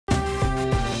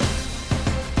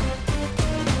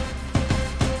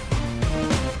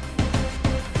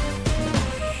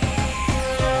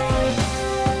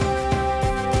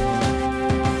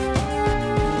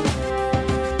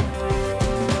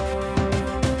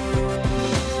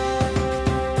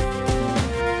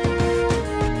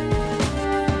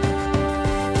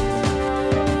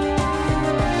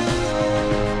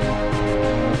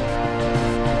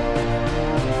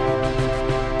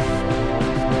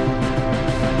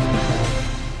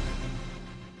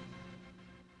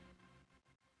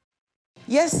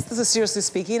Yes, this is Seriously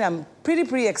Speaking. I'm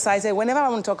pretty excited. Whenever I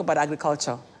want to talk about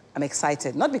agriculture, I'm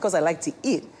excited. Not because I like to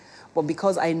eat, but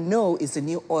because I know it's the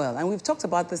new oil. And we've talked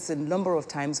about this a number of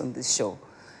times on this show.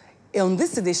 On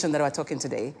this edition that we're talking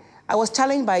today, I was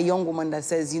challenged by a young woman that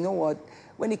says, you know what,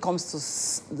 when it comes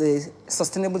to the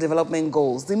Sustainable Development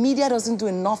Goals, the media doesn't do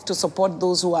enough to support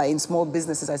those who are in small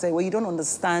businesses. I say, well, you don't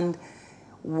understand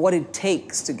what it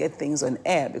takes to get things on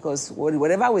air, because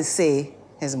whatever we say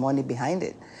has money behind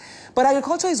it. But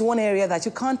agriculture is one area that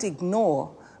you can't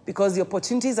ignore because the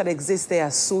opportunities that exist there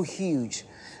are so huge.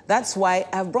 That's why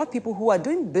I've brought people who are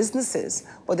doing businesses,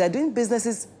 but they're doing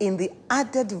businesses in the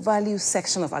added value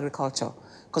section of agriculture.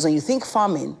 Because when you think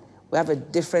farming, we have a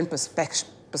different perception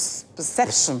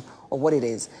of what it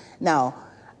is. Now,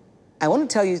 I want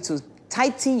to tell you to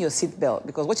tighten your seatbelt,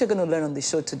 because what you're going to learn on the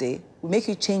show today will make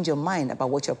you change your mind about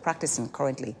what you're practicing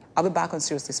currently. I'll be back on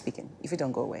Seriously Speaking, if you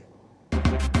don't go away.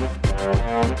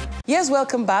 Yes,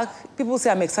 welcome back. People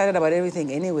say I'm excited about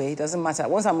everything anyway. It doesn't matter.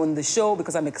 Once I'm on the show,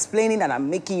 because I'm explaining and I'm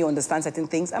making you understand certain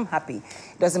things, I'm happy.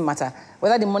 It doesn't matter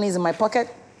whether the money is in my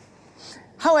pocket.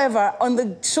 However, on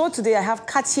the show today, I have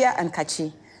Katja and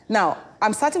Kachi. Now,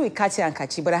 I'm starting with Katja and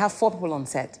Kachi, but I have 4 people on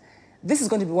set. This is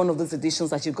going to be one of those editions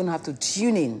that you're going to have to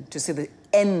tune in to see the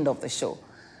end of the show.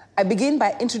 I begin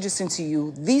by introducing to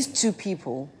you these 2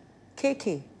 people.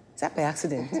 KK, is that by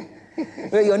accident?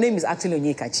 Well, your name is actually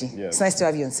Onyekachi. Yes. It's nice to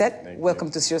have you on set. Thank Welcome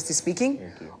you. to Seriously Speaking.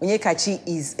 Thank you. Onyekachi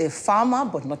is a farmer,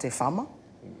 but not a farmer.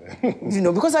 You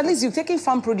know, because at least you're taking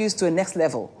farm produce to a next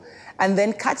level. And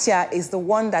then Katja is the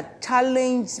one that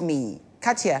challenged me.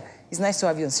 Katja, it's nice to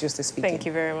have you on Seriously Speaking. Thank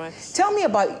you very much. Tell me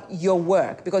about your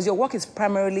work, because your work is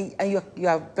primarily, and you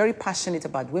are very passionate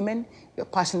about women, you're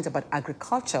passionate about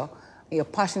agriculture, and you're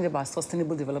passionate about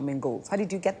Sustainable Development Goals. How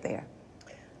did you get there?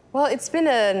 Well, it's been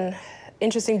an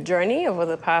interesting journey over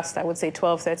the past, I would say,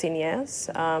 12, 13 years.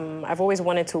 I've always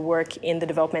wanted to work in the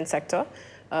development sector.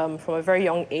 From a very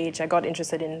young age, I got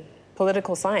interested in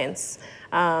political science.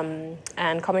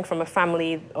 And coming from a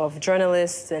family of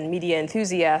journalists and media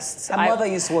enthusiasts. My mother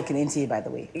used to work in NTA, by the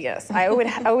way. Yes, I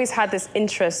always had this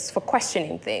interest for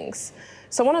questioning things.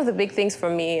 So one of the big things for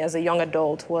me as a young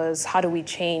adult was, how do we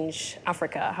change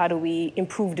Africa? How do we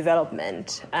improve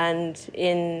development? And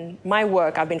in my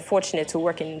work, I've been fortunate to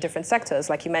work in different sectors,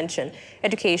 like you mentioned,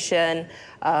 education,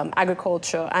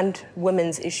 agriculture, and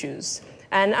women's issues.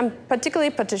 And I'm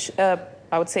particularly,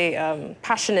 I would say,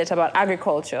 passionate about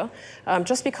agriculture,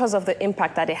 just because of the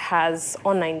impact that it has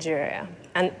on Nigeria,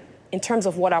 and in terms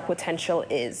of what our potential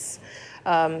is.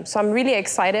 So I'm really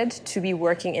excited to be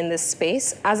working in this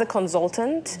space as a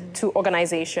consultant to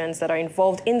organizations that are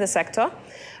involved in the sector,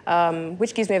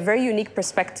 which gives me a very unique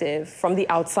perspective from the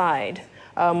outside,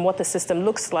 what the system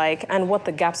looks like and what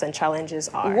the gaps and challenges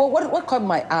are. What caught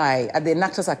my eye at the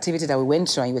Enactors activity that we went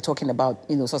to, and you were talking about,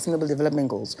 you know, Sustainable Development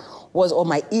Goals, was, or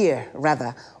my ear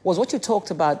rather, was what you talked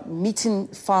about, meeting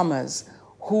farmers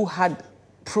who had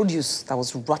produce that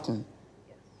was rotten,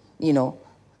 you know.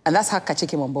 And that's how Kachi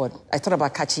came on board. I thought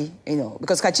about Kachi, you know,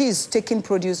 because Kachi is taking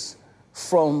produce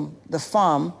from the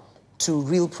farm to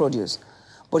real produce.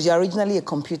 But you're originally a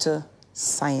computer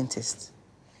scientist.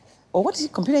 Or what is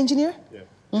it, computer engineer? Yeah.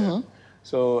 Yeah.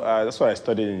 So that's what I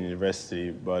studied in university.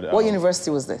 But what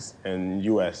university was this? In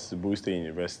US, Bowie State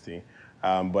University.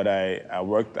 But I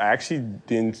actually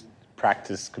didn't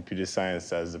practice computer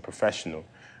science as a professional.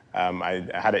 I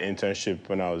had an internship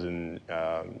when I was in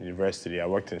university. I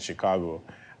worked in Chicago.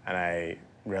 And I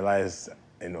realized,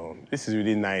 you know, this is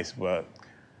really nice, but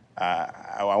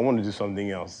I want to do something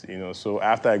else, you know. So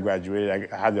after I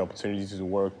graduated, I had the opportunity to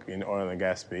work in the oil and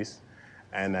gas space.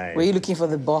 And Were you looking for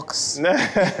the box? No,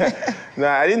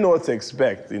 I didn't know what to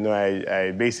expect. You know, I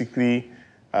basically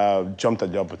jumped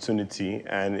at the opportunity,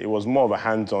 and it was more of a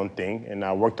hands-on thing. And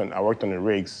I worked on the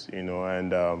rigs, you know,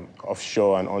 and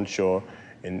offshore and onshore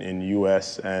in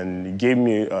US, and it gave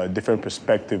me a different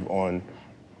perspective on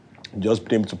just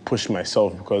being able to push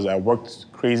myself, because I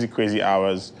worked crazy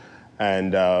hours,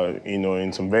 and you know,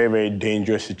 in some very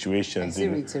dangerous situations.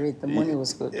 I see, the money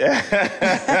was good. Yeah,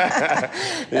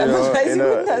 it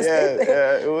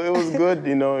was good.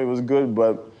 You know, it was good,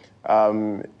 but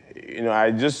you know,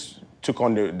 I just took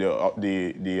on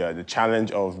the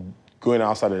challenge of going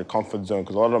outside of the comfort zone,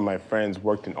 because a lot of my friends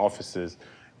worked in offices,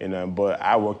 you know, but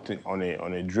I worked on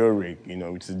a drill rig, you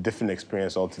know, which is a different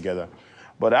experience altogether.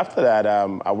 But after that,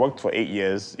 I worked for 8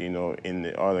 years, you know, in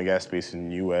the oil and gas space in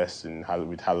the U.S. and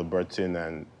with Halliburton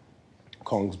and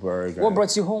Kongsberg. What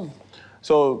brought you home?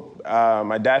 So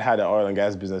my dad had an oil and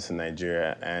gas business in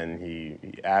Nigeria, and he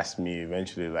asked me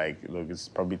eventually, like, look, it's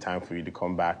probably time for you to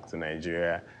come back to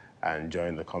Nigeria and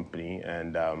join the company.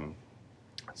 And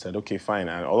I said, okay, fine.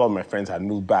 And a lot of my friends had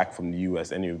moved back from the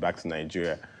US anyway, back to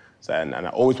Nigeria. So, and I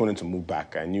always wanted to move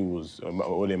back. I knew it was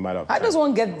only a matter of time. How does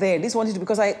one get there? This wanted to,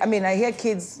 because I mean, I hear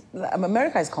kids,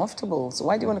 America is comfortable, so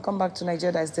why do you want to come back to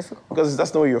Nigeria that is difficult? Because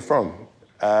that's not where you're from.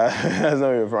 That's not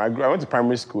where you're from. I went to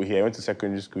primary school here, I went to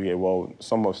secondary school here, well,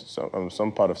 some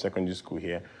part of secondary school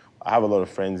here. I have a lot of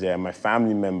friends here. My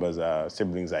family members,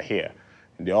 siblings are here.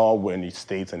 And they all were in the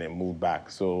States and they moved back.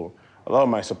 So a lot of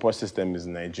my support system is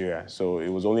in Nigeria. So it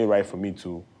was only right for me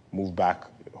to move back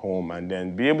home and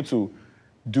then be able to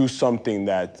do something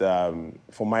that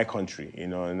for my country, you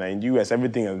know. And in the US,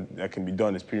 everything that can be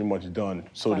done is pretty much done,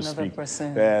 so to speak.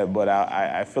 But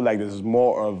I feel like there's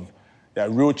more of there are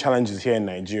real challenges here in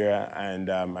Nigeria, and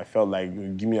I felt like it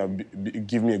would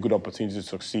give me a good opportunity to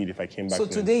succeed if I came back. So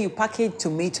today you package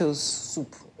tomato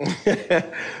soup.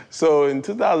 So in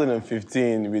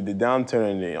 2015, with the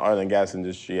downturn in the oil and gas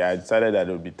industry, I decided that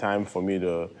it would be time for me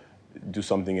to do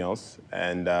something else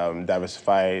and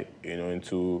diversify, you know,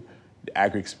 into the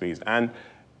agri space. And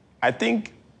I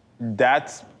think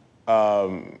that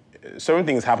certain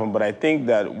things happened, but I think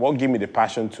that what gave me the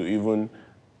passion to even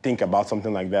think about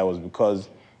something like that was because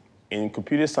in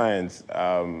computer science,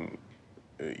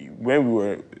 when we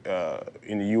were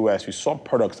in the US, we saw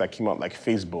products that came out like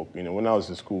Facebook. You know, when I was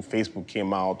in school, Facebook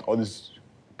came out, all these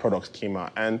products came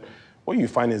out. And what you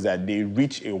find is that they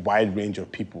reach a wide range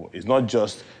of people. It's not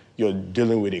just you're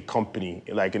dealing with a company.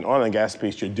 Like in oil and gas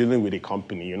space, you're dealing with a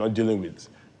company. You're not dealing with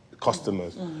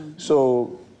customers. Mm-hmm.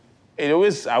 So I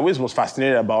always was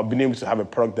fascinated about being able to have a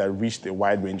product that reached a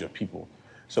wide range of people.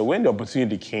 So when the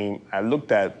opportunity came, I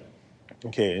looked at,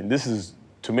 okay, this is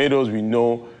tomatoes we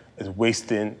know is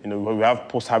wasting. You know, we have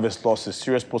post-harvest losses,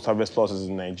 serious post-harvest losses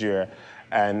in Nigeria.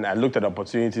 And I looked at the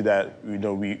opportunity that, you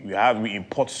know, we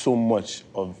import so much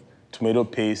of tomato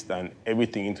paste and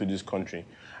everything into this country.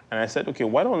 And I said, okay,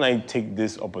 why don't I take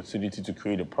this opportunity to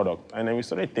create a product? And then I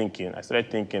started thinking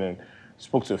and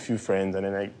spoke to a few friends, and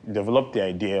then I developed the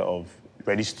idea of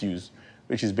ready stews,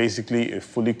 which is basically a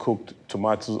fully cooked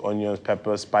tomatoes, onions,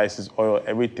 peppers, spices, oil,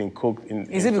 everything cooked in.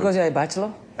 Is it because you're a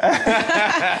bachelor?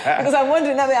 Because I'm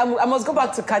wondering, I must go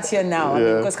back to Katja now. Yeah. I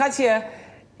mean, because Katja,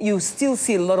 you still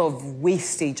see a lot of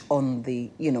wastage on the,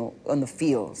 you know, on the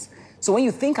fields. So when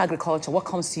you think agriculture, what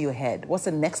comes to your head? What's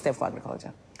the next step for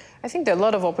agriculture? I think there are a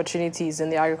lot of opportunities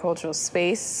in the agricultural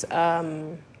space.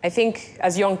 I think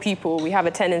as young people, we have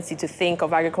a tendency to think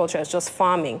of agriculture as just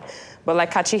farming. But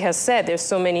like Kachi has said, there's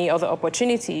so many other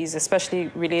opportunities, especially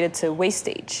related to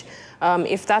wastage.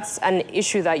 If that's an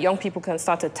issue that young people can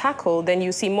start to tackle, then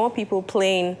you see more people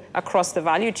playing across the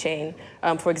value chain,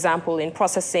 for example, in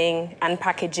processing and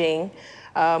packaging,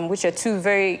 which are two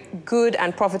very good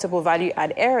and profitable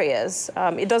value-add areas.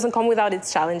 It doesn't come without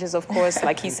its challenges, of course.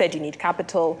 Like he said, you need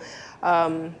capital.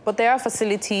 But there are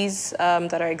facilities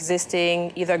that are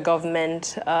existing, either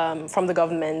government, from the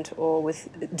government, or with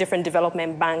different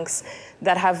development banks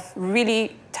that have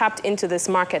really tapped into this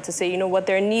market to say, you know what,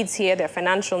 there are needs here, there are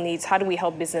financial needs. How do we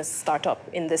help business start up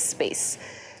in this space?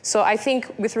 So I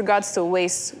think with regards to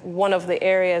waste, one of the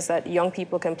areas that young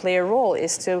people can play a role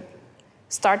is to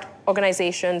start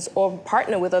organizations or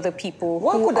partner with other people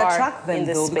who could are attract them, in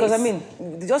this though? space. Because, I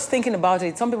mean, just thinking about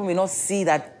it, some people may not see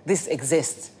that this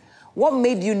exists. What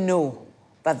made you know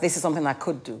that this is something I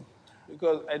could do?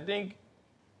 Because I think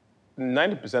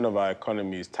 90% of our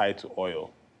economy is tied to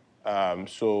oil.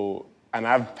 And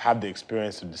I've had the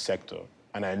experience of the sector,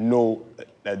 and I know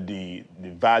that the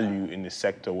value in the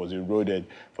sector was eroded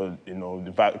for, you know,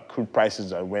 the crude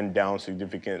prices that went down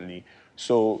significantly.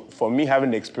 So for me,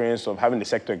 having the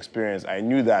sector experience, I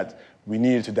knew that we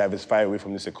needed to diversify away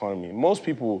from this economy. Most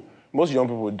young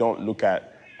people don't look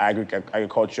at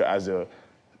agriculture as a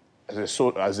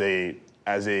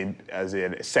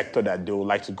sector that they would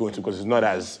like to go into, because it's not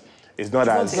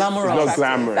glamorous.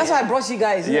 That's why I brought you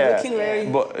guys. Yeah, looking very...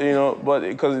 but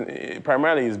because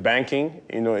primarily it's banking.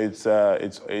 You know, it's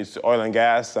oil and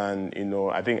gas, and you know,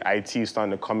 I think IT is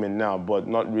starting to come in now, but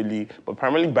not really. But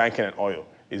primarily banking and oil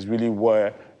is really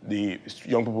where the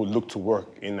young people look to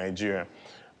work in Nigeria.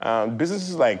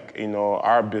 Businesses like, you know,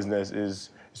 our business it's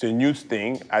a new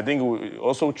thing. I think we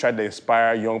also try to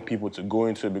inspire young people to go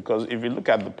into it, because if you look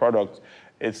at the product,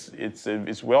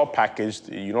 it's well packaged.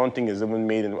 You don't think it's even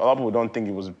made in, a lot of people don't think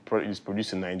it's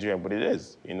produced in Nigeria, but it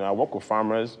is. You know, I work with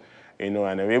farmers, you know,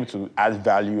 and I'm able to add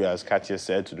value, as Katja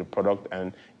said, to the product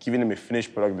and giving them a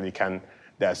finished product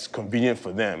that's convenient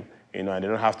for them. You know, and they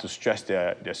don't have to stress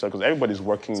their self, because everybody's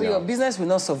working now. So your business will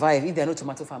not survive if there are no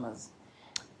tomato farmers?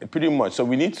 Pretty much. So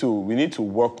we need to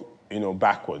work, you know,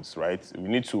 backwards, right? We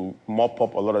need to mop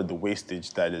up a lot of the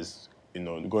wastage that is, you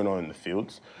know, going on in the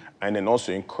fields, and then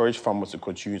also encourage farmers to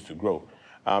continue to grow.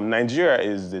 Nigeria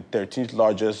is the 13th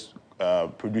largest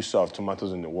producer of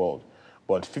tomatoes in the world,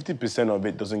 but 50% of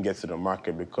it doesn't get to the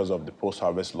market because of the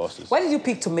post-harvest losses. Why did you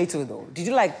pick tomato, though? Did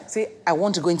you, like, say, I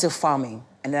want to go into farming,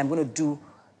 and then I'm going to do,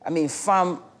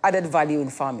 added value in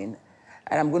farming,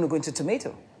 and I'm going to go into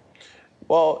tomato?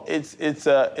 Well, it's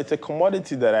a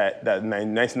commodity that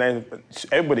 99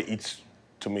 everybody eats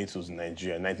tomatoes in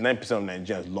Nigeria. 99% of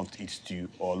Nigerians love to eat stew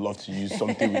or love to use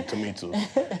something with tomatoes.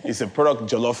 It's a product.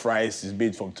 Jollof rice is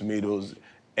made from tomatoes.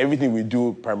 Everything we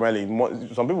do primarily.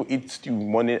 Some people eat stew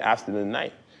morning, afternoon,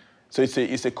 night. So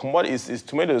it's a commodity.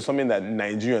 Tomato is something that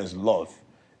Nigerians love.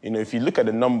 You know, if you look at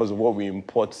the numbers of what we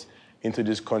import into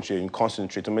this country in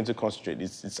concentrate, tomato concentrate,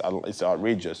 it's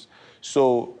outrageous.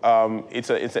 So it's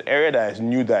an area that is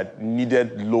new that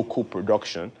needed local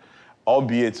production,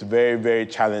 albeit very, very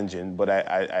challenging. But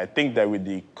I think that with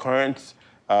the current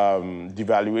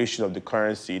devaluation of the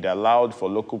currency, it allowed for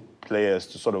local players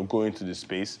to sort of go into the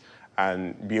space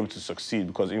and be able to succeed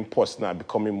because imports now are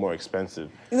becoming more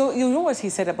expensive. You know what he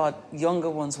said about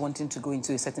younger ones wanting to go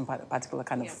into a certain particular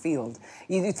kind of field.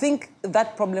 You think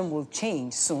that problem will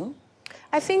change soon?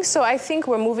 I think so. I think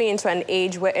we're moving into an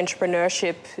age where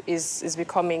entrepreneurship is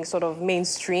becoming sort of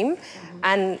mainstream.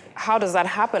 And how does that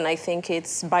happen? I think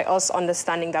it's by us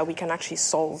understanding that we can actually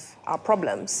solve our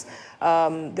problems. There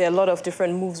are a lot of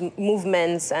different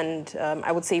movements and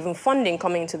I would say even funding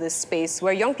coming into this space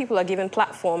where young people are given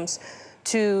platforms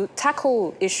to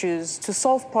tackle issues, to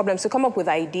solve problems, to come up with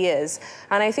ideas.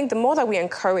 And I think the more that we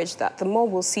encourage that, the more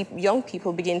we'll see young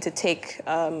people begin to take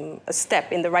a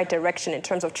step in the right direction in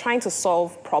terms of trying to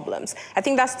solve problems. I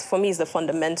think that's, for me, is the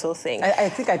fundamental thing. I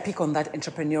think I pick on that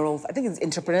entrepreneurial, I think it's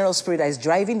entrepreneurial spirit that is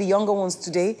driving the younger ones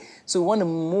today. So we want to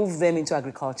move them into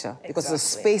agriculture because it's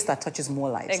a space that touches more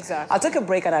lives. Exactly. I'll take a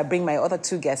break and I'll bring my other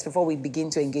two guests before we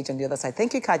begin to engage on the other side.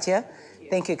 Thank you, Katja.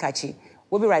 Thank you, Onyekachi.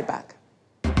 We'll be right back.